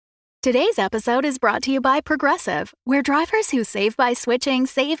Today's episode is brought to you by Progressive, where drivers who save by switching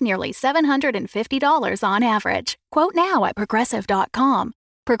save nearly $750 on average. Quote now at Progressive.com.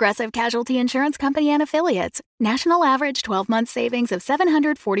 Progressive Casualty Insurance Company and Affiliates. National average 12-month savings of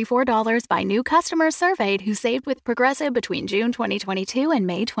 $744 by new customers surveyed who saved with Progressive between June 2022 and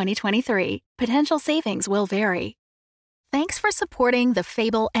May 2023. Potential savings will vary. Thanks for supporting the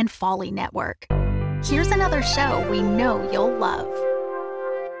Fable and Folly Network. Here's another show we know you'll love.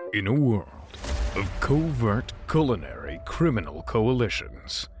 In a world of covert culinary criminal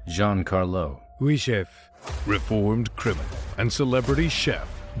coalitions, Jean Carlo, Oui Chef, reformed criminal and celebrity chef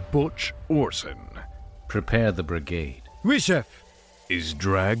Butch Orson, prepare the brigade. Oui Chef, is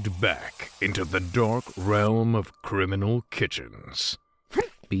dragged back into the dark realm of criminal kitchens.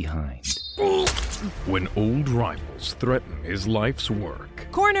 Behind. When old rivals threaten his life's work,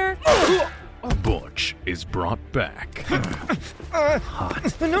 Corner! Butch is brought back.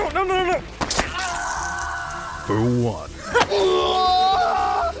 Hot. No. For one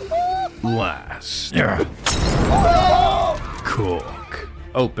last cook.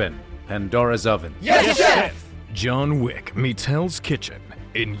 Open Pandora's oven. Yes, Chef! John Wick meets Hell's Kitchen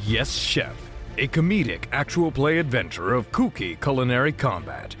in Yes Chef, a comedic actual play adventure of kooky culinary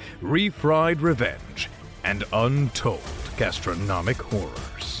combat, refried revenge, and untold gastronomic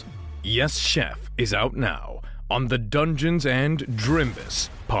horrors. Yes Chef is out now on the Dungeons and Drimbus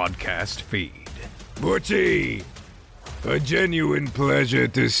podcast feed. Butchie, a genuine pleasure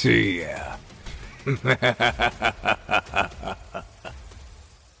to see you. Can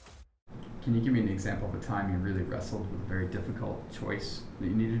you give me an example of a time you really wrestled with a very difficult choice that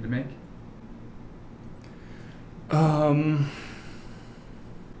you needed to make?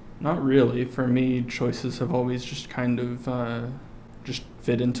 Not really. For me, choices have always just kind of just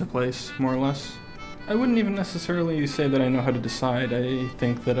fit into place, more or less. I wouldn't even necessarily say that I know how to decide. I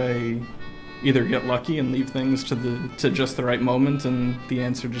think that I either get lucky and leave things to just the right moment and the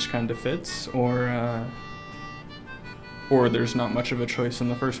answer just kind of fits, or there's not much of a choice in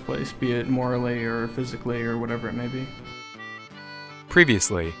the first place, be it morally or physically or whatever it may be.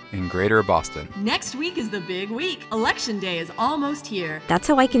 Previously in Greater Boston. Next week is the big week. Election day is almost here. That's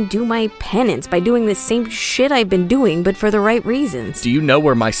how I can do my penance, by doing the same shit I've been doing, but for the right reasons. Do you know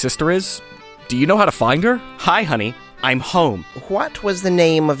where my sister is? Do you know how to find her? Hi, honey. I'm home. What was the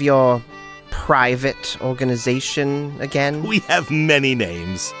name of your private organization again? We have many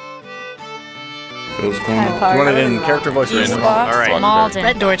names. Phil's Corner. You want it in character voice? East All right. Malden,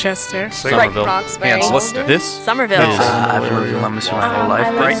 Red Dorchester, Somerville. Roxbury, This? Somerville, I've lived in Columbus my whole life.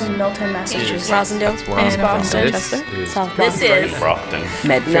 I live in Milton, Massachusetts, Rosendale, and Boston, South This is Brockton.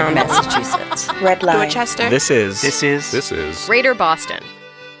 Medford, Massachusetts, Redline, Dorchester, This is Greater Boston.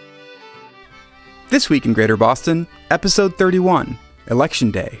 This week in Greater Boston, Episode 31,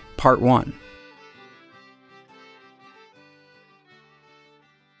 Election Day, Part 1.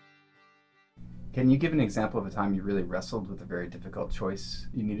 Can you give an example of a time you really wrestled with a very difficult choice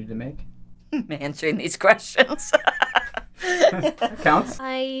you needed to make? Answering these questions. Counts?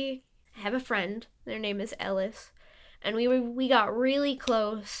 I have a friend. Their name is Ellis, and we got really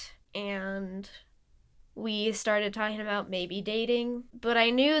close, and we started talking about maybe dating. But I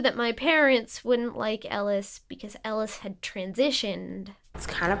knew that my parents wouldn't like Ellis because Ellis had transitioned. It's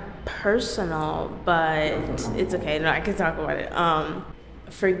kind of personal, but it's okay. No, I can talk about it.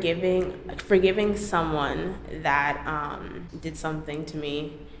 Forgiving someone that did something to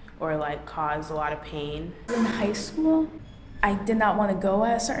me or like caused a lot of pain. In high school, I did not want to go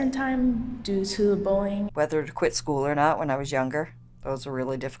at a certain time due to the bullying. Whether to quit school or not when I was younger, those were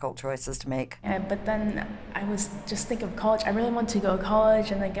really difficult choices to make. But then I was just thinking of college. I really wanted to go to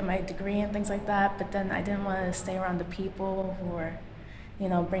college and then get my degree and things like that, but then I didn't want to stay around the people who were,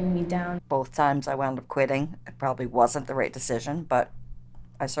 bringing me down. Both times I wound up quitting. It probably wasn't the right decision, but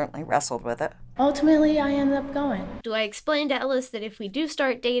I certainly wrestled with it. Ultimately, I ended up going. Do I explain to Ellis that if we do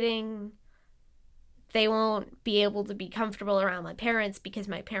start dating, they won't be able to be comfortable around my parents because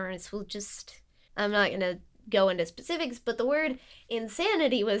my parents will just... I'm not going to go into specifics, but the word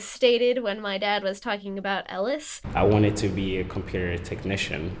insanity was stated when my dad was talking about Ellis. I wanted to be a computer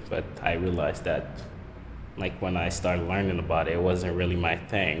technician, but I realized that when I started learning about it, it wasn't really my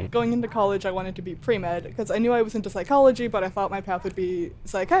thing. Going into college, I wanted to be pre-med because I knew I was into psychology, but I thought my path would be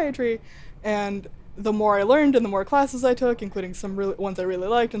psychiatry. And the more I learned and the more classes I took, including some ones I really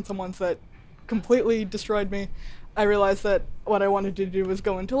liked and some ones that completely destroyed me, I realized that what I wanted to do was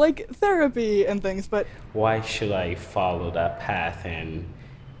go into therapy and things, but... Why should I follow that path and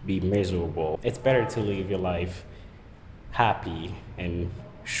be miserable? It's better to live your life happy and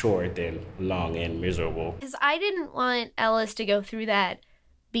short and long and miserable. Because I didn't want Ellis to go through that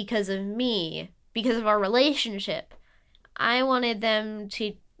because of me, because of our relationship. I wanted them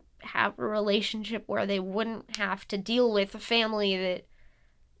to have a relationship where they wouldn't have to deal with a family that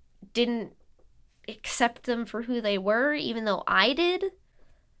didn't accept them for who they were, even though I did.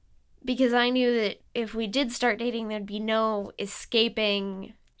 Because I knew that if we did start dating, there'd be no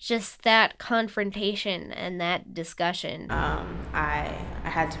escaping just that confrontation and that discussion. I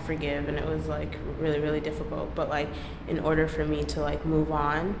had to forgive, and it was like really, really difficult. But like, in order for me to like move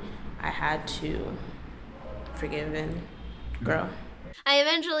on, I had to forgive and grow. I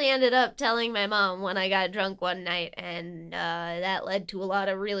eventually ended up telling my mom when I got drunk one night, and that led to a lot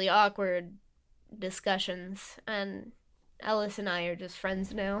of really awkward discussions. And Ellis and I are just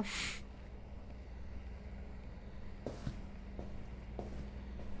friends now.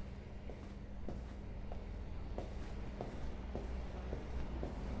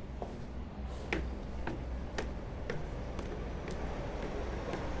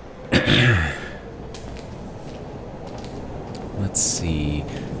 Let's see,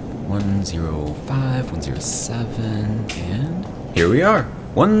 105, 107, and here we are,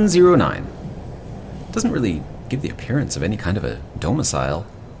 109. Doesn't really give the appearance of any kind of a domicile.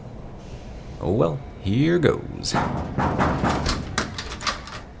 Oh well, here goes. Who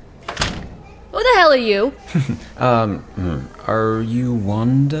the hell are you? Are you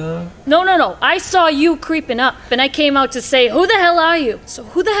Wanda? No. I saw you creeping up, and I came out to say, who the hell are you? So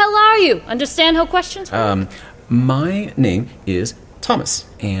who the hell are you? Understand how questions work? My name is Thomas,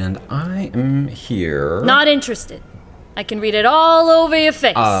 and I am here... Not interested. I can read it all over your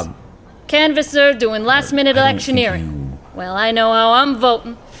face. Canvasser doing last-minute electioneering. Well, I know how I'm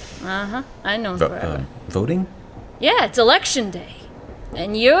voting. I know forever. Voting? Yeah, it's election day.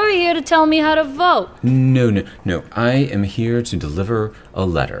 And you're here to tell me how to vote. No. I am here to deliver a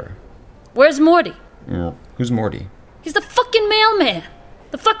letter. Where's Morty? Who's Morty? He's the fucking mailman.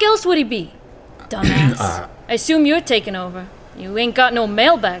 The fuck else would he be? Dumbass. I assume you're taking over. You ain't got no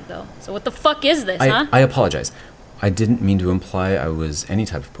mailbag, though. So what the fuck is this, huh? I apologize. I didn't mean to imply I was any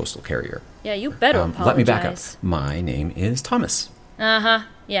type of postal carrier. Yeah, you better apologize. Let me back up. My name is Thomas.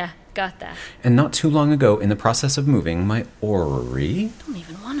 Yeah, got that. And not too long ago, in the process of moving my orrery... Don't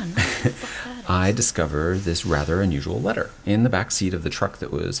even want to know what the fuck that is. I discovered this rather unusual letter in the back seat of the truck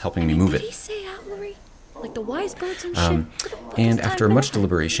that was helping me move it. Did he say owlery? Like the wise birds and shit? And after much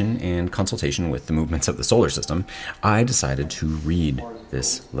deliberation and consultation with the movements of the solar system, I decided to read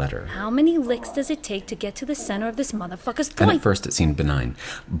this letter. How many licks does it take to get to the center of this motherfucker's point? And at first it seemed benign,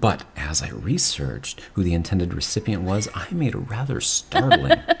 but as I researched who the intended recipient was, I made a rather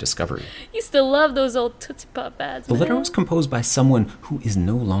startling discovery. You still love those old Tootsie Pop ads, The letter was composed by someone who is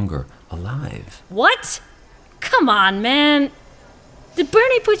no longer alive. What? Come on, man. Did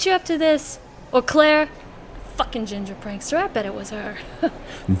Bernie put you up to this? Or Claire? Fucking ginger prankster, I bet it was her.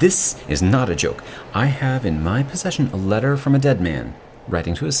 This is not a joke. I have in my possession a letter from a dead man,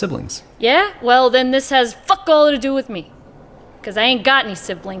 writing to his siblings. Yeah? Well, then this has fuck all to do with me. Because I ain't got any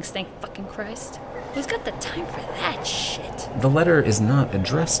siblings, thank fucking Christ. Who's got the time for that shit? The letter is not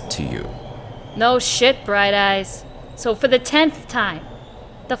addressed to you. No shit, Bright Eyes. So for the 10th time,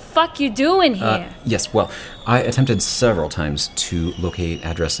 the fuck you doing here? Yes, well, I attempted several times to locate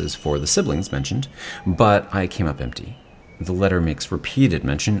addresses for the siblings mentioned, but I came up empty. The letter makes repeated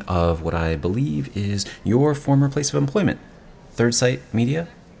mention of what I believe is your former place of employment, Third Sight Media.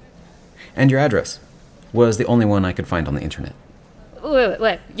 And your address was the only one I could find on the internet.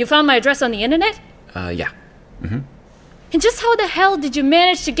 Wait. You found my address on the internet? Yeah. And just how the hell did you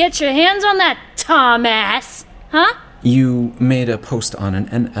manage to get your hands on that Tom ass? Huh? You made a post on an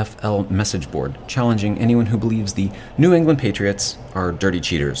NFL message board challenging anyone who believes the New England Patriots are dirty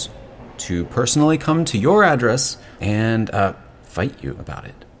cheaters to personally come to your address and fight you about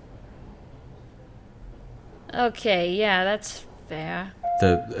it. Okay, yeah, that's fair.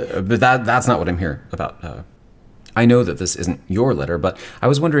 But that's not what I'm here about. I know that this isn't your letter, but I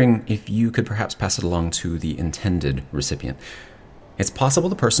was wondering if you could perhaps pass it along to the intended recipient. It's possible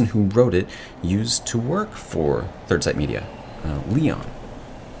the person who wrote it used to work for Third Sight Media, Leon.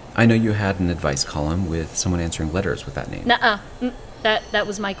 I know you had an advice column with someone answering letters with that name. Nuh-uh. That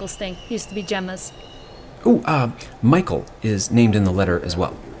was Michael's thing. Used to be Gemma's. Oh, Michael is named in the letter as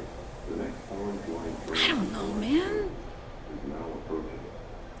well. I don't know, man.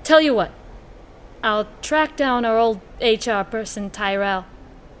 Tell you what. I'll track down our old HR person, Tyrell.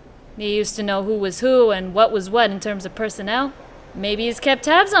 He used to know who was who and what was what in terms of personnel. Maybe he's kept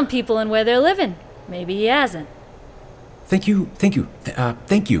tabs on people and where they're living. Maybe he hasn't. Thank you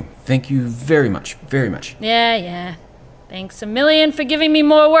very much. Yeah. Thanks a million for giving me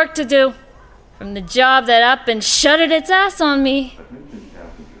more work to do. From the job that up and shuttered its ass on me.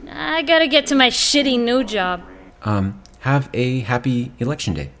 I gotta get to my shitty new job. Have a happy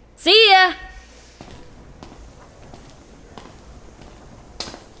election day. See ya!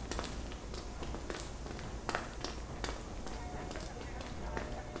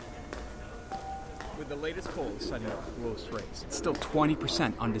 With the latest polls setting up a close race, it's still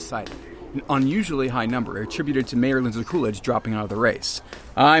 20% undecided. An unusually high number attributed to Mayor Lindsay Coolidge dropping out of the race.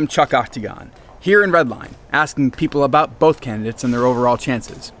 I'm Chuck Octagon, here in Redline, asking people about both candidates and their overall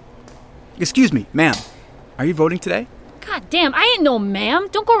chances. Excuse me, ma'am, are you voting today? God damn, I ain't no ma'am.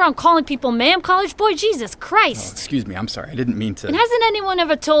 Don't go around calling people ma'am, college boy. Jesus Christ. Oh, excuse me, I'm sorry, I didn't mean to... And hasn't anyone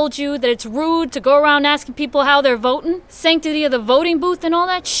ever told you that it's rude to go around asking people how they're voting? Sanctity of the voting booth and all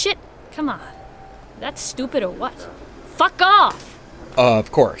that shit? Come on. That's stupid or what? Fuck off!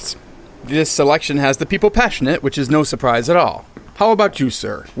 Of course. This election has the people passionate, which is no surprise at all. How about you,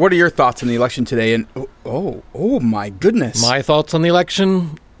 sir? What are your thoughts on the election today? And oh my goodness. My thoughts on the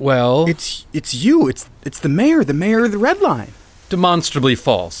election? Well, it's you. It's the mayor of the Red Line. Demonstrably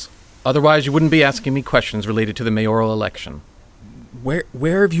false. Otherwise, you wouldn't be asking me questions related to the mayoral election.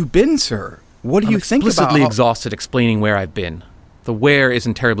 Where have you been, sir? What do you think about? I'm explicitly exhausted explaining where I've been. The where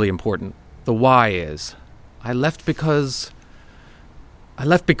isn't terribly important. The why is. I left because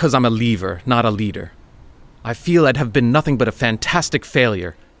I'm a leaver, not a leader. I feel I'd have been nothing but a fantastic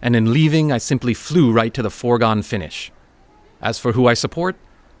failure, and in leaving, I simply flew right to the foregone finish. As for who I support,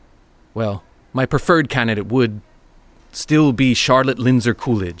 well, my preferred candidate would still be Charlotte Lindsay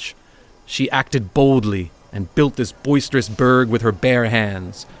Coolidge. She acted boldly and built this boisterous burg with her bare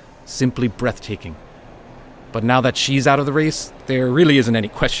hands. Simply breathtaking. But now that she's out of the race, there really isn't any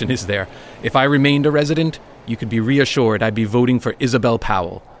question, is there? If I remained a resident, you could be reassured I'd be voting for Isabel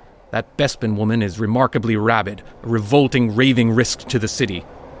Powell. That Bespin woman is remarkably rabid, a revolting, raving risk to the city,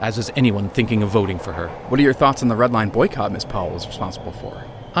 as is anyone thinking of voting for her. What are your thoughts on the Red Line boycott Miss Powell was responsible for?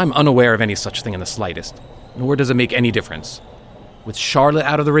 I'm unaware of any such thing in the slightest, nor does it make any difference. With Charlotte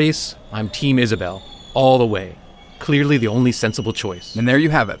out of the race, I'm Team Isabel, all the way. Clearly the only sensible choice. And there you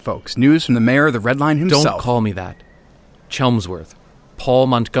have it, folks. News from the mayor of the Red Line himself. Don't call me that. Chelmsworth. Paul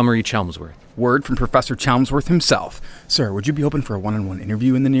Montgomery Chelmsworth. Word from Professor Chelmsworth himself. Sir, would you be open for a one-on-one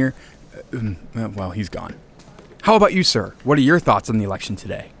interview in the near... well, he's gone. How about you, sir? What are your thoughts on the election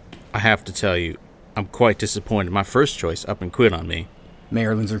today? I have to tell you, I'm quite disappointed. My first choice up and quit on me.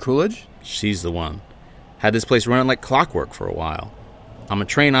 Mayor Lindsay Coolidge? She's the one. Had this place running like clockwork for a while. I'm a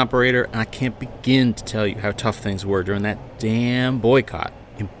train operator, and I can't begin to tell you how tough things were during that damn boycott.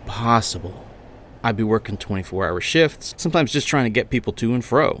 Impossible. I'd be working 24-hour shifts, sometimes just trying to get people to and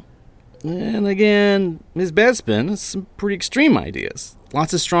fro. And again, Ms. Bespin has some pretty extreme ideas.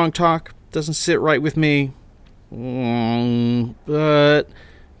 Lots of strong talk, doesn't sit right with me. But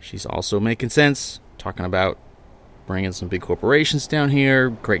she's also making sense, talking about bringing some big corporations down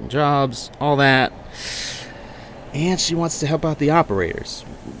here, creating jobs, all that. And she wants to help out the operators.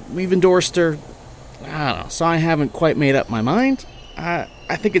 We've endorsed her. I don't know, so I haven't quite made up my mind. I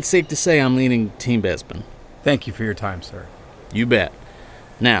think it's safe to say I'm leaning Team Bespin. Thank you for your time, sir. You bet.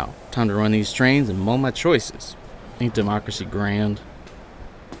 Now, time to run these trains and mull my choices. Ain't democracy grand?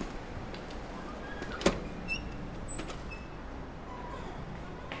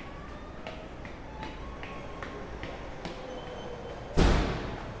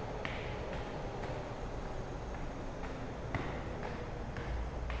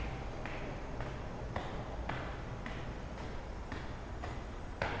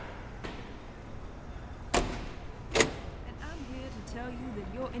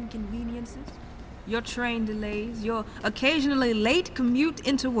 Inconveniences, your train delays, your occasionally late commute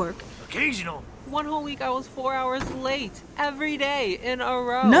into work. Occasional? One whole week I was 4 hours late, every day in a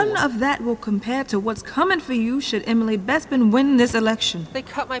row. None of that will compare to what's coming for you should Emily Bespin win this election. They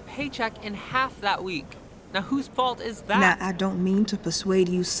cut my paycheck in half that week. Now whose fault is that? Now, I don't mean to persuade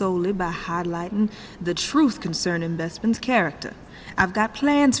you solely by highlighting the truth concerning Bespin's character. I've got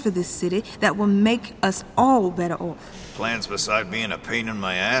plans for this city that will make us all better off. Plans beside being a pain in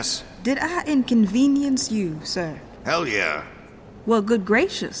my ass? Did I inconvenience you, sir? Hell yeah. Well, good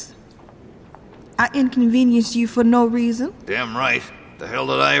gracious. I inconvenienced you for no reason? Damn right. The hell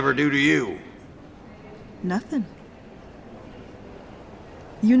did I ever do to you? Nothing.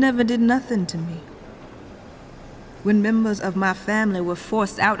 You never did nothing to me. When members of my family were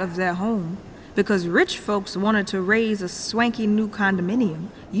forced out of their home because rich folks wanted to raise a swanky new condominium,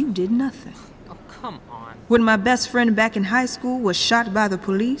 you did nothing. Oh, come on. When my best friend back in high school was shot by the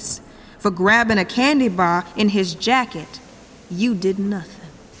police for grabbing a candy bar in his jacket, you did nothing.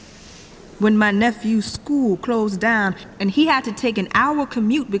 When my nephew's school closed down and he had to take an hour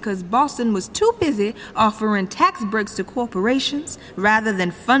commute because Boston was too busy offering tax breaks to corporations rather than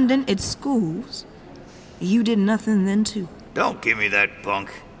funding its schools, you did nothing then too. Don't give me that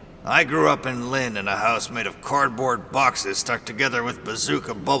bunk. I grew up in Lynn in a house made of cardboard boxes stuck together with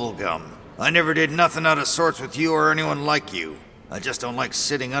bazooka bubblegum. I never did nothing out of sorts with you or anyone like you. I just don't like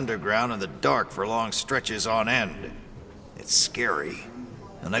sitting underground in the dark for long stretches on end. It's scary.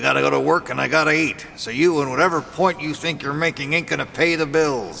 And I gotta go to work and I gotta eat. So you and whatever point you think you're making ain't gonna pay the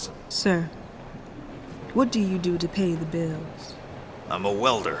bills. Sir, what do you do to pay the bills? I'm a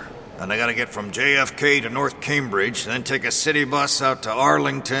welder. And I gotta get from JFK to North Cambridge, then take a city bus out to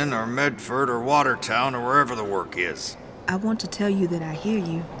Arlington or Medford or Watertown or wherever the work is. I want to tell you that I hear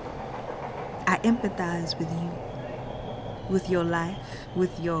you. I empathize with you. With your life,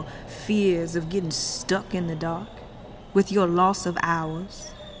 with your fears of getting stuck in the dark, with your loss of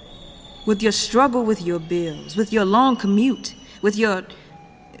hours, with your struggle with your bills, with your long commute, with your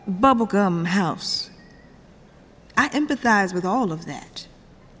bubblegum house. I empathize with all of that.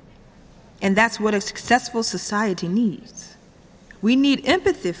 And that's what a successful society needs. We need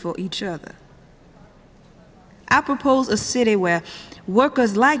empathy for each other. I propose a city where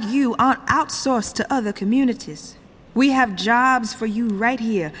workers like you aren't outsourced to other communities. We have jobs for you right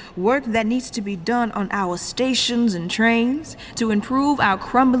here, work that needs to be done on our stations and trains to improve our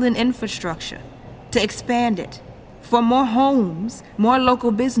crumbling infrastructure, to expand it, for more homes, more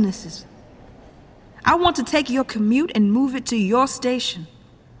local businesses. I want to take your commute and move it to your station.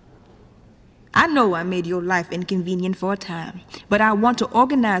 I know I made your life inconvenient for a time, but I want to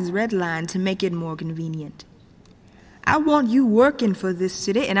organize Red Line to make it more convenient. I want you working for this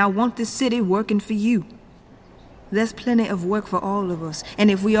city, and I want this city working for you. There's plenty of work for all of us,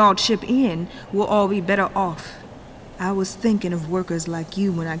 and if we all chip in, we'll all be better off. I was thinking of workers like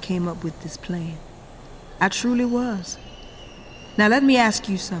you when I came up with this plan. I truly was. Now let me ask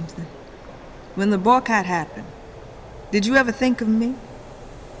you something. When the boycott happened, did you ever think of me?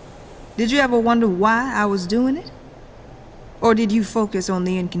 Did you ever wonder why I was doing it? Or did you focus on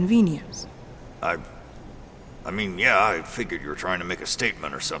the inconvenience? I mean, yeah, I figured you were trying to make a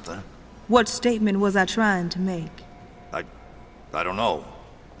statement or something. What statement was I trying to make? I don't know.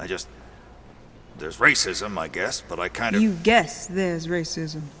 There's racism, I guess, but I kind of... You guess there's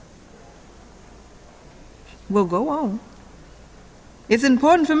racism. Well, go on. It's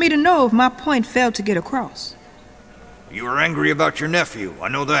important for me to know if my point failed to get across. You were angry about your nephew, I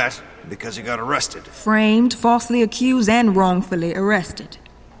know that, because he got arrested. Framed, falsely accused, and wrongfully arrested.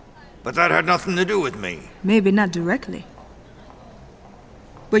 But that had nothing to do with me. Maybe not directly.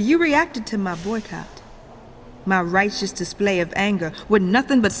 But you reacted to my boycott. My righteous display of anger with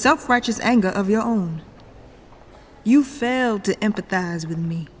nothing but self-righteous anger of your own. You failed to empathize with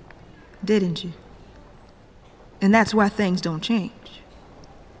me, didn't you? And that's why things don't change.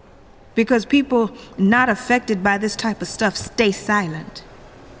 Because people not affected by this type of stuff stay silent.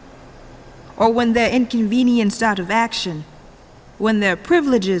 Or when they're inconvenienced out of action, when their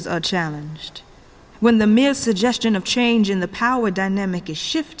privileges are challenged, when the mere suggestion of change in the power dynamic is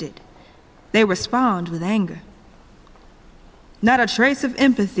shifted, they respond with anger. Not a trace of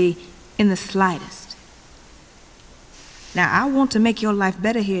empathy in the slightest. Now, I want to make your life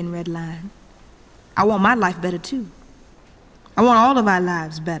better here in Red Line. I want my life better too. I want all of our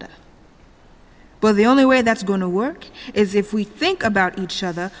lives better. But the only way that's going to work is if we think about each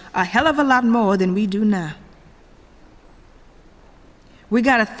other a hell of a lot more than we do now. We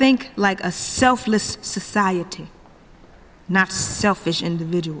gotta think like a selfless society, not selfish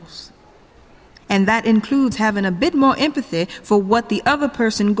individuals. And that includes having a bit more empathy for what the other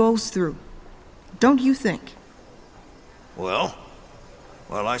person goes through. Don't you think? Well,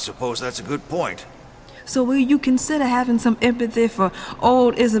 I suppose that's a good point. So will you consider having some empathy for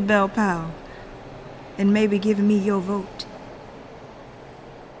old Isabel Powell? And maybe giving me your vote?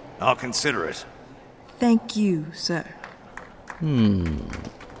 I'll consider it. Thank you, sir.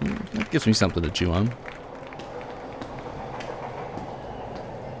 That gives me something to chew on.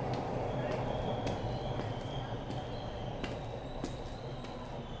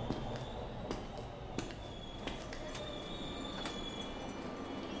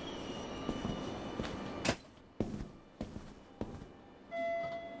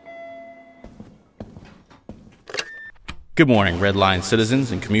 Good morning, Red Line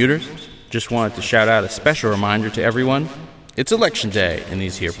citizens and commuters. Just wanted to shout out a special reminder to everyone. It's election day in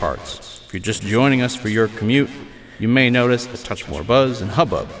these here parts. If you're just joining us for your commute, you may notice a touch more buzz and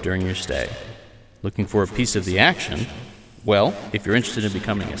hubbub during your stay. Looking for a piece of the action? Well, if you're interested in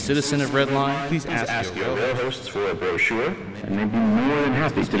becoming a citizen of Redline, please ask your rail hosts for a brochure, and they'd be more than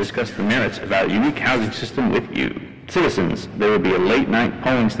happy to discuss the merits of our unique housing system with you. Citizens, there will be a late-night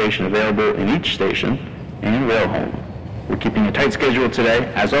polling station available in each station and in Rail Home. We're keeping a tight schedule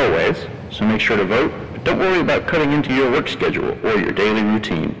today, as always, so make sure to vote, but don't worry about cutting into your work schedule or your daily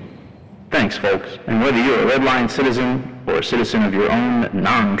routine. Thanks, folks, and whether you're a Redline citizen or a citizen of your own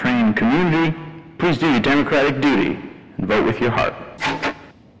non-trained community, please do your democratic duty and vote with your heart.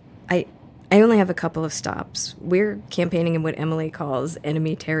 I only have a couple of stops. We're campaigning in what Emily calls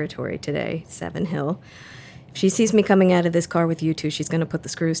enemy territory today, 7 Hill. If she sees me coming out of this car with you two, she's going to put the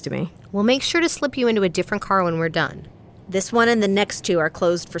screws to me. We'll make sure to slip you into a different car when we're done. This one and the next 2 are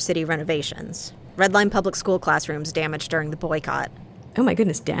closed for city renovations. Redline public school classrooms damaged during the boycott. Oh my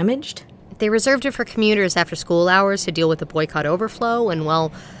goodness, damaged? They reserved it for commuters after school hours to deal with the boycott overflow, and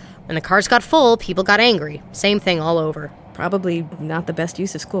well, when the cars got full, people got angry. Same thing all over. Probably not the best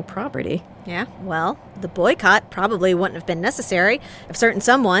use of school property. Yeah, well, the boycott probably wouldn't have been necessary if certain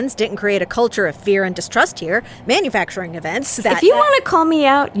someones didn't create a culture of fear and distrust here, manufacturing events that... If you want to call me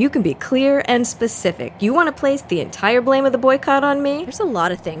out, you can be clear and specific. You want to place the entire blame of the boycott on me? There's a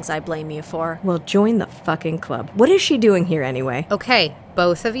lot of things I blame you for. Well, join the fucking club. What is she doing here anyway? Okay,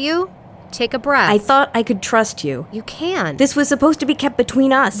 both of you, take a breath. I thought I could trust you. You can. This was supposed to be kept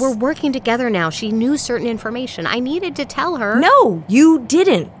between us. We're working together now. She knew certain information. I needed to tell her. No, you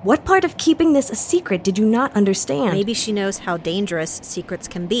didn't. What part of keeping this a secret did you not understand? Maybe she knows how dangerous secrets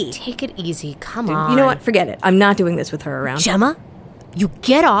can be. Take it easy. Come on. You know what? Forget it. I'm not doing this with her around. Gemma, you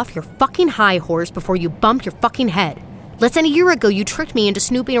get off your fucking high horse before you bump your fucking head. Less than a year ago, you tricked me into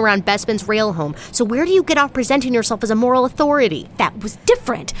snooping around Bespin's rail home. So where do you get off presenting yourself as a moral authority? That was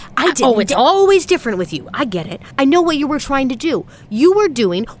different. I didn't... Oh, it's always different with you. I get it. I know what you were trying to do. You were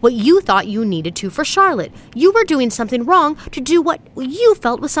doing what you thought you needed to for Charlotte. You were doing something wrong to do what you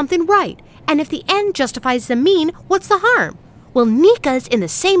felt was something right. And if the end justifies the mean, what's the harm? Well, Nika's in the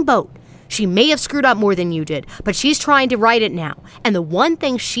same boat. She may have screwed up more than you did, but she's trying to right it now. And the one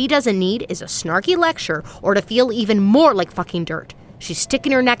thing she doesn't need is a snarky lecture or to feel even more like fucking dirt. She's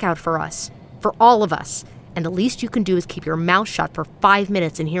sticking her neck out for us. For all of us. And the least you can do is keep your mouth shut for 5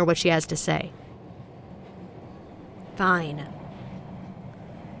 minutes and hear what she has to say. Fine.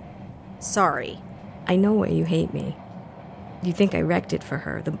 Sorry. I know why you hate me. You think I wrecked it for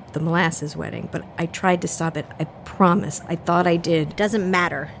her, the molasses wedding, but I tried to stop it. I promise. I thought I did. Doesn't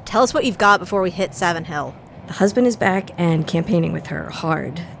matter. Tell us what you've got before we hit 7 Hill. The husband is back and campaigning with her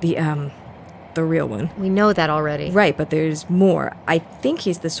hard. The real one. We know that already. Right, but there's more. I think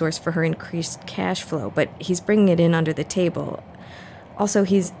he's the source for her increased cash flow, but he's bringing it in under the table. Also,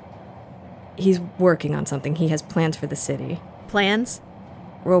 he's working on something. He has plans for the city. Plans?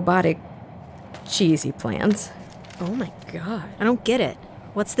 Robotic, cheesy plans. Oh my god. I don't get it.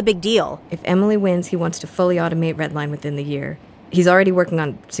 What's the big deal? If Emily wins, he wants to fully automate Redline within the year. He's already working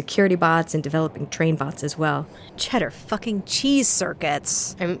on security bots and developing train bots as well. Cheddar fucking cheese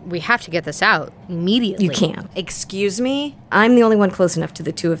circuits. We have to get this out immediately. You can't. Excuse me? I'm the only one close enough to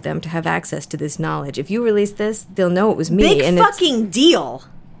the two of them to have access to this knowledge. If you release this, they'll know it was me. Big fucking deal.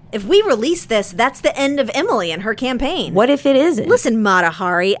 If we release this, that's the end of Emily and her campaign. What if it isn't? Listen, Mata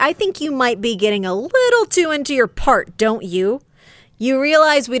Hari, I think you might be getting a little too into your part, don't you? You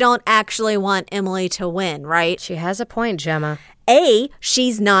realize we don't actually want Emily to win, right? She has a point, Gemma. A,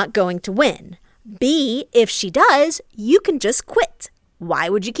 she's not going to win. B, if she does, you can just quit. Why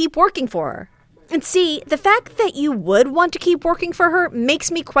would you keep working for her? And C, the fact that you would want to keep working for her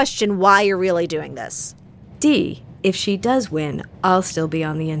makes me question why you're really doing this. D, if she does win, I'll still be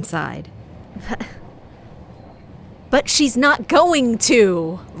on the inside. But she's not going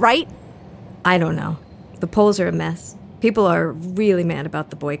to, right? I don't know. The polls are a mess. People are really mad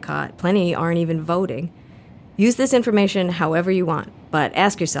about the boycott. Plenty aren't even voting. Use this information however you want, but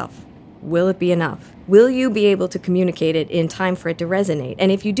ask yourself, will it be enough? Will you be able to communicate it in time for it to resonate?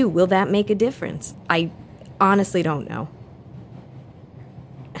 And if you do, will that make a difference? I honestly don't know.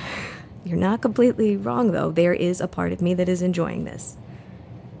 You're not completely wrong, though. There is a part of me that is enjoying this.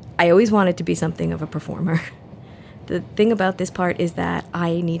 I always wanted to be something of a performer. The thing about this part is that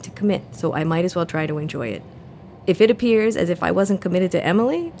I need to commit, so I might as well try to enjoy it. If it appears as if I wasn't committed to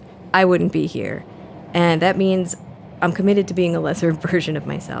Emily, I wouldn't be here. And that means I'm committed to being a lesser version of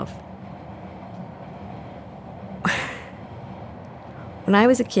myself. When I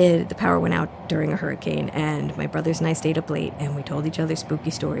was a kid, the power went out during a hurricane, and my brothers and I stayed up late, and we told each other spooky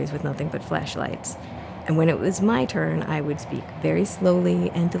stories with nothing but flashlights. And when it was my turn, I would speak very slowly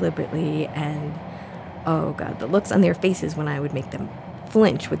and deliberately, and, oh God, the looks on their faces when I would make them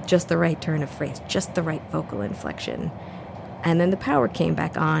flinch with just the right turn of phrase, just the right vocal inflection. And then the power came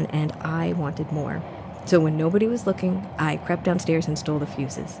back on, and I wanted more. So when nobody was looking, I crept downstairs and stole the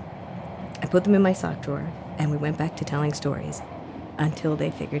fuses. I put them in my sock drawer, and we went back to telling stories until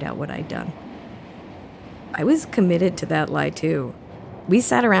they figured out what I'd done. I was committed to that lie, too. We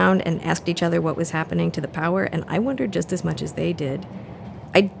sat around and asked each other what was happening to the power, and I wondered just as much as they did.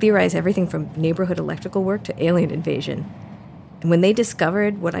 I'd theorize everything from neighborhood electrical work to alien invasion. And when they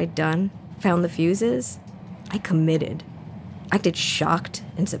discovered what I'd done, found the fuses, I committed. I acted shocked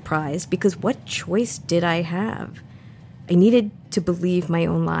and surprised because what choice did I have? I needed to believe my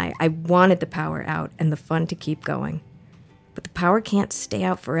own lie. I wanted the power out and the fun to keep going. But the power can't stay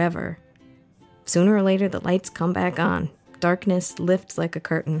out forever. Sooner or later, the lights come back on. Darkness lifts like a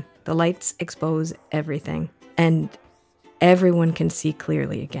curtain. The lights expose everything. And everyone can see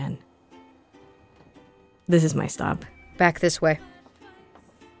clearly again. This is my stop. Back this way.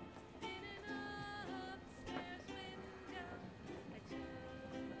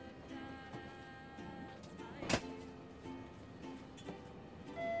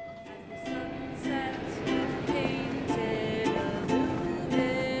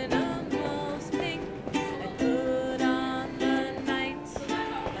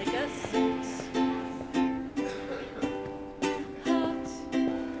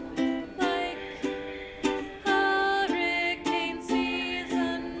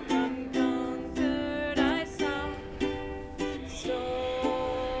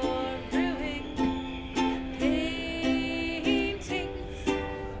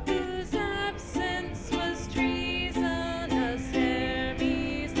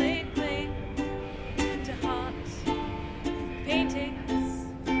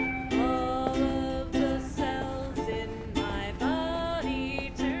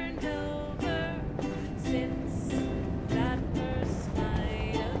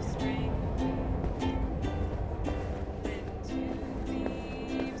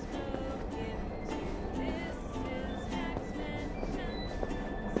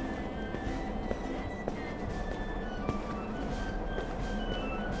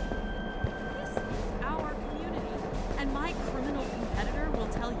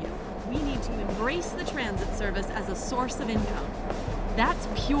 Embrace the transit service as a source of income. That's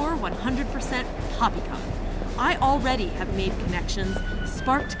pure 100% poppycock. I already have made connections,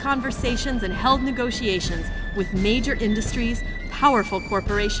 sparked conversations, and held negotiations with major industries, powerful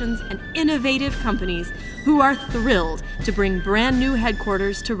corporations, and innovative companies who are thrilled to bring brand new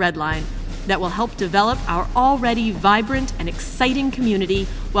headquarters to Redline that will help develop our already vibrant and exciting community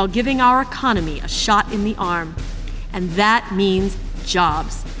while giving our economy a shot in the arm. And that means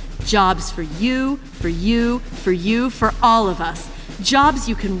jobs. Jobs for you, for you, for you, for all of us. Jobs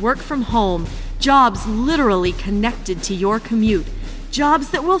you can work from home. Jobs literally connected to your commute.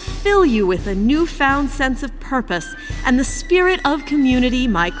 Jobs that will fill you with a newfound sense of purpose and the spirit of community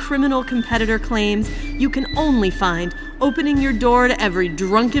my criminal competitor claims you can only find opening your door to every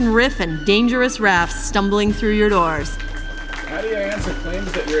drunken riff and dangerous raft stumbling through your doors. How do you answer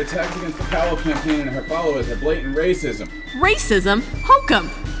claims that your attacks against the Powell campaign and her followers are blatant racism? Racism? Hokum!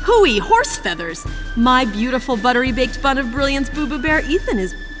 Hooey, horse feathers! My beautiful buttery baked bun of brilliance Boo-Boo Bear Ethan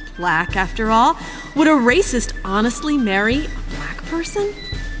is black after all. Would a racist honestly marry a black person?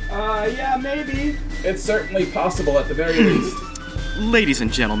 Yeah, maybe. It's certainly possible at the very least. Ladies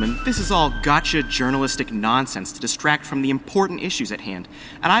and gentlemen, this is all gotcha journalistic nonsense to distract from the important issues at hand,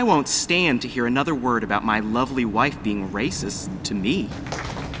 and I won't stand to hear another word about my lovely wife being racist to me.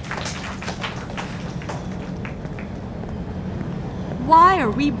 Why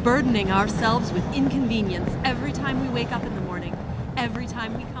are we burdening ourselves with inconvenience every time we wake up in the morning, every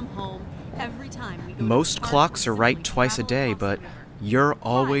time we come home, every time we go Most clocks are right twice a day, but you're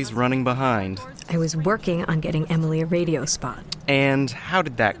always running behind. I was working on getting Emily a radio spot. And how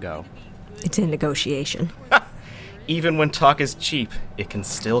did that go? It's in negotiation. Even when talk is cheap, it can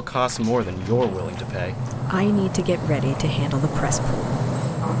still cost more than you're willing to pay. I need to get ready to handle the press pool.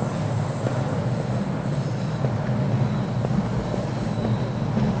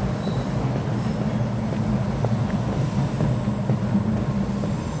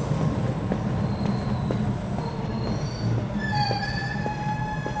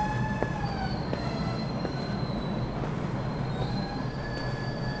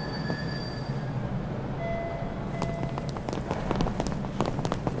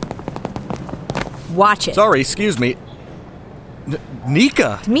 Watch it. Sorry, excuse me.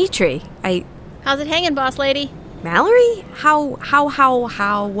 Nika! Dmitri, How's it hanging, boss lady? Mallory? How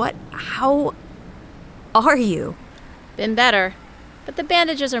are you? Been better, but the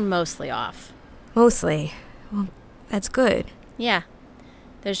bandages are mostly off. Mostly. Well, that's good. Yeah.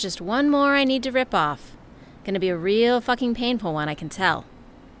 There's just one more I need to rip off. Gonna be a real fucking painful one, I can tell.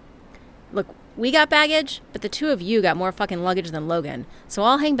 Look, we got baggage, but the two of you got more fucking luggage than Logan, so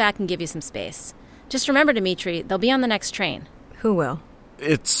I'll hang back and give you some space. Just remember, Dimitri, they'll be on the next train. Who will?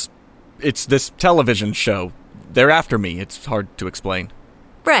 It's this television show. They're after me. It's hard to explain.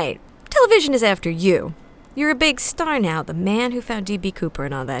 Right. Television is after you. You're a big star now, the man who found D.B. Cooper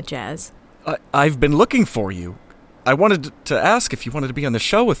and all that jazz. I've been looking for you. I wanted to ask if you wanted to be on the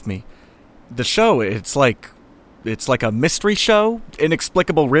show with me. The show, it's like a mystery show,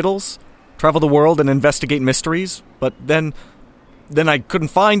 inexplicable riddles, travel the world and investigate mysteries, but then I couldn't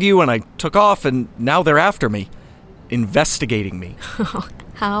find you and I took off and now they're after me, investigating me.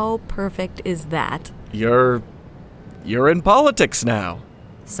 How perfect is that? You're in politics now.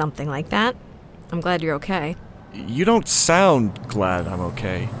 Something like that. I'm glad you're okay. You don't sound glad I'm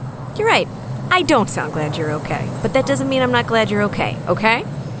okay. You're right. I don't sound glad you're okay, but that doesn't mean I'm not glad you're okay, okay?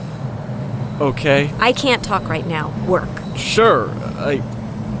 Okay. I can't talk right now. Work. Sure. I...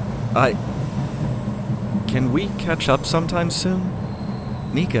 Can we catch up sometime soon?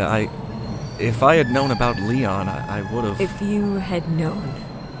 Nika, if I had known about Leon, I would have... If you had known.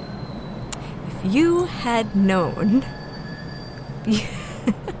 If you had known...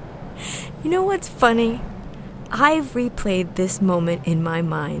 You know what's funny? I've replayed this moment in my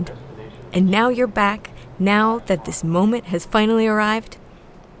mind. And now you're back, now that this moment has finally arrived.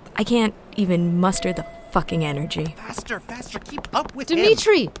 I can't even muster the fucking energy. Faster, keep up with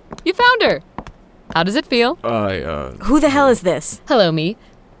Dimitri, you found her. How does it feel? Who the hell is this? Hello, me.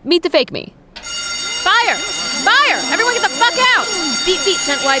 Meet the fake me. Fire! Everyone get the fuck out! Beat feet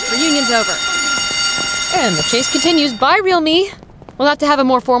sent wide, reunion's over. And the chase continues. Bye, real me. We'll have to have a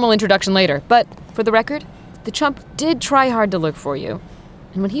more formal introduction later, but for the record, the chump did try hard to look for you.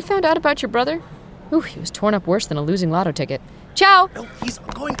 And when he found out about your brother, he was torn up worse than a losing lotto ticket. Ciao! No, he's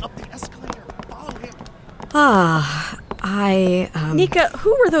going up the escalator. Follow him. Nika,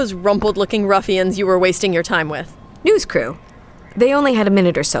 who were those rumpled-looking ruffians you were wasting your time with? News crew. They only had a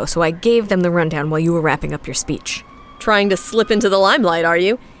minute or so I gave them the rundown while you were wrapping up your speech. Trying to slip into the limelight, are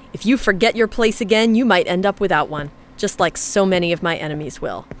you? If you forget your place again, you might end up without one. Just like so many of my enemies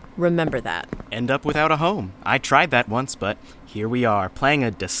will. Remember that. End up without a home. I tried that once, but here we are, playing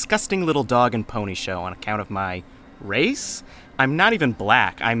a disgusting little dog and pony show on account of my race? I'm not even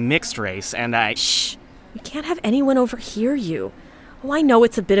black. I'm mixed race, and Shh! We can't have anyone overhear you. Oh, I know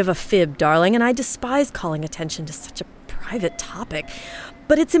it's a bit of a fib, darling, and I despise calling attention to such a private topic.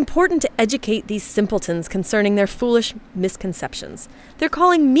 But it's important to educate these simpletons concerning their foolish misconceptions. They're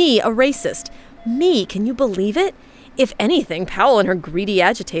calling me a racist. Me, can you believe it? If anything, Powell and her greedy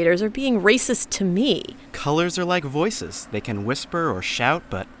agitators are being racist to me. Colors are like voices. They can whisper or shout,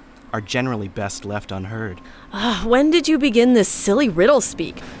 but are generally best left unheard. When did you begin this silly riddle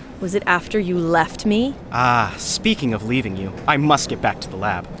speak? Was it after you left me? Speaking of leaving you, I must get back to the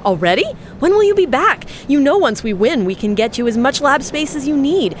lab. Already? When will you be back? You know once we win, we can get you as much lab space as you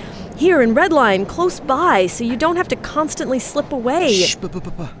need. Here in Redline, close by, so you don't have to constantly slip away. Shh,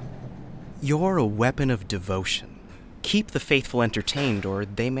 You're a weapon of devotion. Keep the faithful entertained, or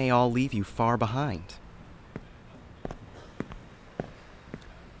they may all leave you far behind.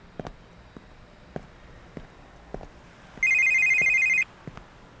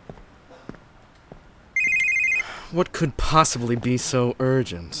 What could possibly be so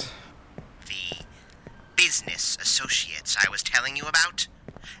urgent? The business associates I was telling you about,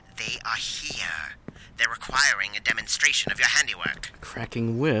 they are here. They're requiring a demonstration of your handiwork.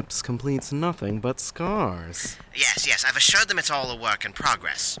 Cracking whips completes nothing but scars. Yes, I've assured them it's all a work in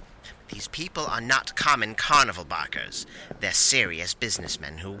progress. These people are not common carnival barkers. They're serious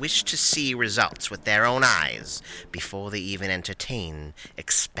businessmen who wish to see results with their own eyes before they even entertain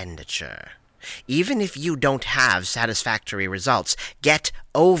expenditure. Even if you don't have satisfactory results, get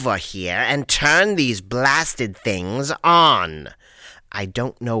over here and turn these blasted things on. I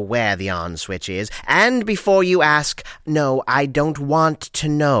don't know where the on switch is, and before you ask, no, I don't want to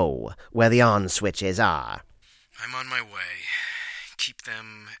know where the on switches are. I'm on my way. Keep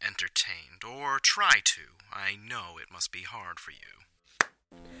them entertained, or try to. I know it must be hard for you.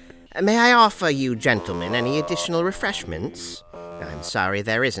 May I offer you gentlemen any additional refreshments? I'm sorry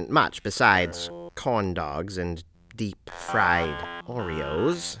there isn't much besides corn dogs and deep-fried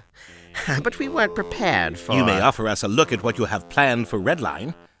Oreos. But we weren't prepared for... You may offer us a look at what you have planned for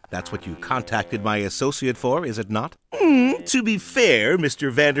Redline. That's what you contacted my associate for, is it not? To be fair,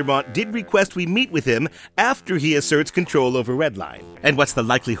 Mr. Vandermont did request we meet with him after he asserts control over Redline. And what's the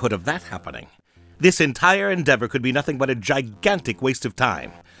likelihood of that happening? This entire endeavor could be nothing but a gigantic waste of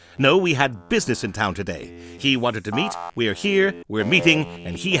time. No, we had business in town today. He wanted to meet, we're here, we're meeting,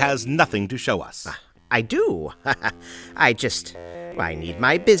 and he has nothing to show us. I do. I need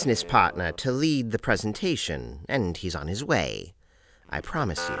my business partner to lead the presentation, and he's on his way. I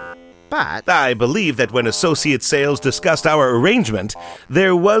promise you. But I believe that when Associate Sales discussed our arrangement,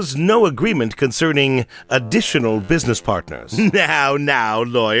 there was no agreement concerning additional business partners. Now,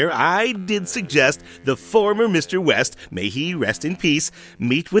 lawyer, I did suggest the former Mr. West, may he rest in peace,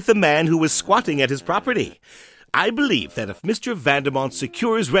 meet with the man who was squatting at his property. I believe that if Mr. Vandermont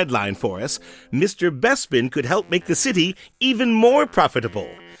secures Redline for us, Mr. Bespin could help make the city even more profitable.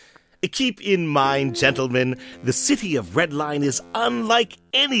 Keep in mind, gentlemen, the city of Redline is unlike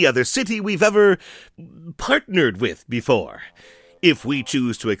any other city we've ever partnered with before. If we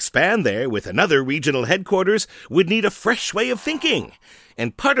choose to expand there with another regional headquarters, we'd need a fresh way of thinking.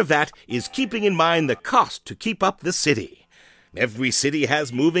 And part of that is keeping in mind the cost to keep up the city. Every city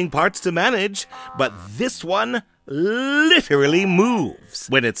has moving parts to manage, but this one literally moves.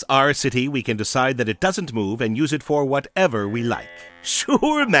 When it's our city, we can decide that it doesn't move and use it for whatever we like.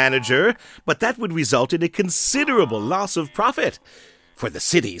 Sure, manager, but that would result in a considerable loss of profit. For the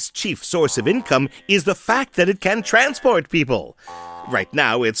city's chief source of income is the fact that it can transport people. Right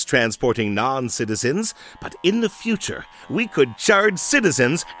now, it's transporting non-citizens, but in the future, we could charge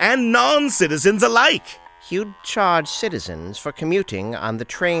citizens and non-citizens alike. you'd charge citizens for commuting on the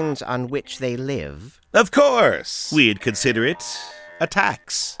trains on which they live? Of course. We'd consider it a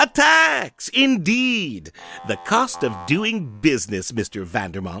tax. A tax, indeed. The cost of doing business, Mr.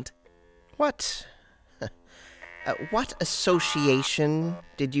 Vandermont. What association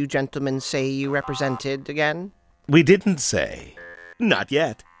did you gentlemen say you represented again? We didn't say. Not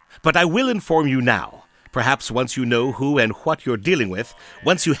yet. But I will inform you now. Perhaps once you know who and what you're dealing with,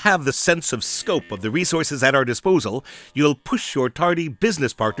 once you have the sense of scope of the resources at our disposal, you'll push your tardy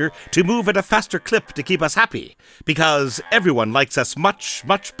business partner to move at a faster clip to keep us happy. Because everyone likes us much,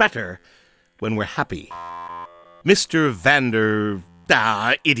 much better when we're happy. Mr.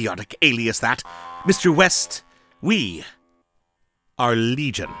 Idiotic alias that. Mr. West, we are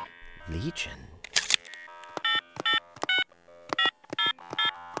Legion. Legion?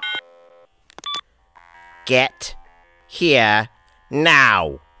 Get here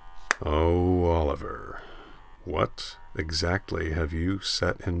now. Oh, Oliver. What exactly have you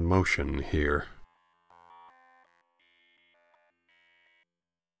set in motion here?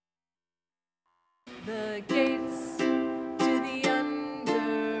 The gates to the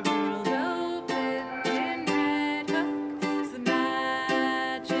underworld open in Red Hook as the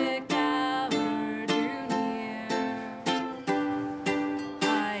magic hour drew near.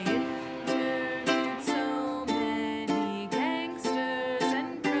 I interviewed so many gangsters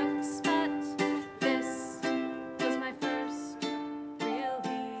and crooks, but this was my first real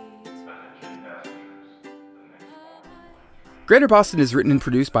lead. Greater Boston is written and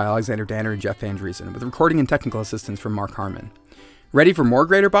produced by Alexander Danner and Jeff Van Driesen, with recording and technical assistance from Mark Harmon. Ready for more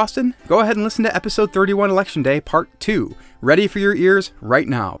Greater Boston? Go ahead and listen to episode 31 Election Day, Part 2, ready for your ears right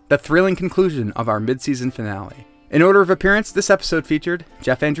now, the thrilling conclusion of our mid-season finale. In order of appearance, this episode featured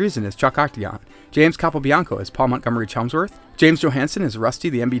Jeff Van Driesen as Chuck Octagon, James Capobianco as Paul Montgomery Chelmsworth, James Johansson as Rusty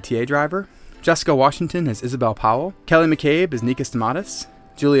the MBTA driver, Jessica Washington as Isabel Powell, Kelly McCabe as Nika Stamatis,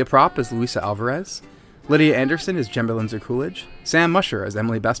 Julia Propp as Luisa Alvarez, Lydia Anderson as Jember Lindsay Coolidge, Sam Musher as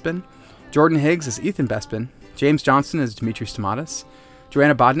Emily Bespin, Jordan Higgs as Ethan Bespin, James Johnson as Dimitri Stamatis,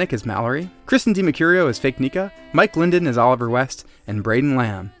 Joanna Bodnick as Mallory, Kristen DiMercurio as Fake Nika, Mike Linden as Oliver West, and Braden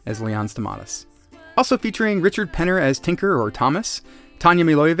Lamb as Leon Stamatis. Also featuring Richard Penner as Tinker or Thomas, Tanya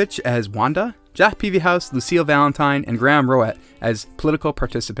Milojevic as Wanda, Jack Peavyhouse, Lucille Valentine, and Graham Rowett as political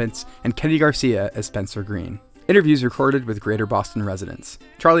participants, and Kenny Garcia as Spencer Green. Interviews recorded with Greater Boston residents.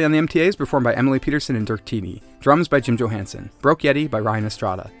 Charlie on the MTA is performed by Emily Peterson and Dirk Teeney. Drums by Jim Johansson. Broke Yeti by Ryan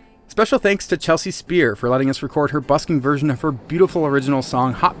Estrada. Special thanks to Chelsea Spear for letting us record her busking version of her beautiful original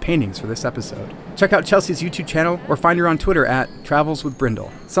song Hot Paintings for this episode. Check out Chelsea's YouTube channel or find her on Twitter at Travels with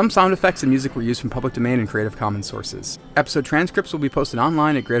Brindle. Some sound effects and music were used from public domain and Creative Commons sources. Episode transcripts will be posted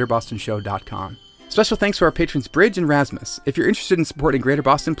online at greaterbostonshow.com. Special thanks to our patrons Bridge and Rasmus. If you're interested in supporting Greater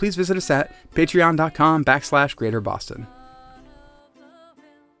Boston, please visit us at patreon.com/Greater Boston.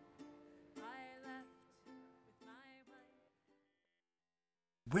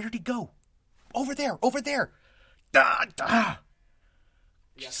 Where did he go? Over there! The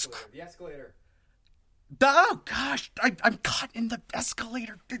escalator. Oh, gosh! I'm caught in the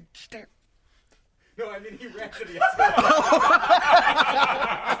escalator. No, I mean, he ran to the escalator.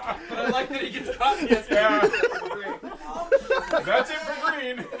 But I like that he gets caught in the escalator. Yeah. That's it for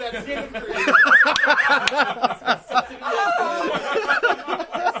Green. That's it for Green.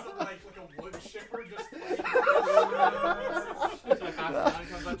 Like a wood shipper just...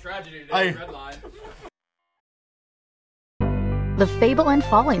 Tragedy today, red line. the Fable and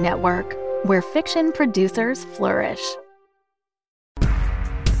Folly Network, where fiction producers flourish.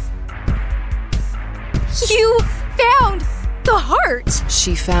 You found the heart!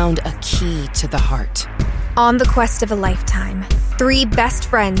 She found a key to the heart. On the quest of a lifetime, 3 best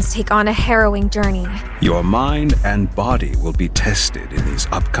friends take on a harrowing journey. Your mind and body will be tested in these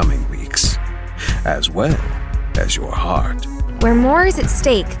upcoming weeks, as well as your heart. Where more is at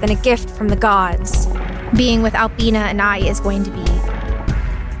stake than a gift from the gods. Being with Albina and I is going to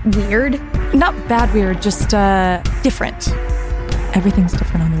be weird. Not bad weird, just different. Everything's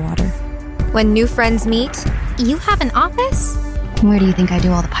different on the water. When new friends meet, you have an office? Where do you think I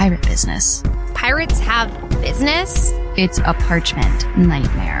do all the pirate business? Pirates have business? It's a parchment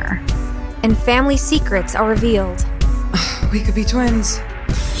nightmare. And family secrets are revealed. We could be twins.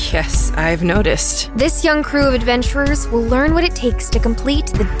 Yes, I've noticed. This young crew of adventurers will learn what it takes to complete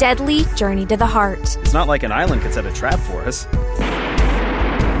the deadly journey to the heart. It's not like an island could set a trap for us.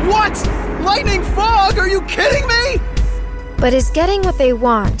 What? Lightning fog? Are you kidding me? But is getting what they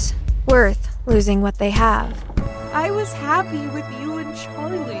want worth losing what they have? I was happy with you and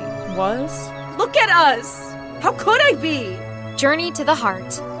Charlie. Was? Look at us! How could I be? Journey to the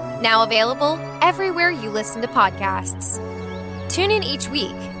Heart. Now available everywhere you listen to podcasts. Tune in each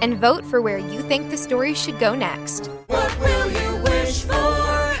week and vote for where you think the story should go next. What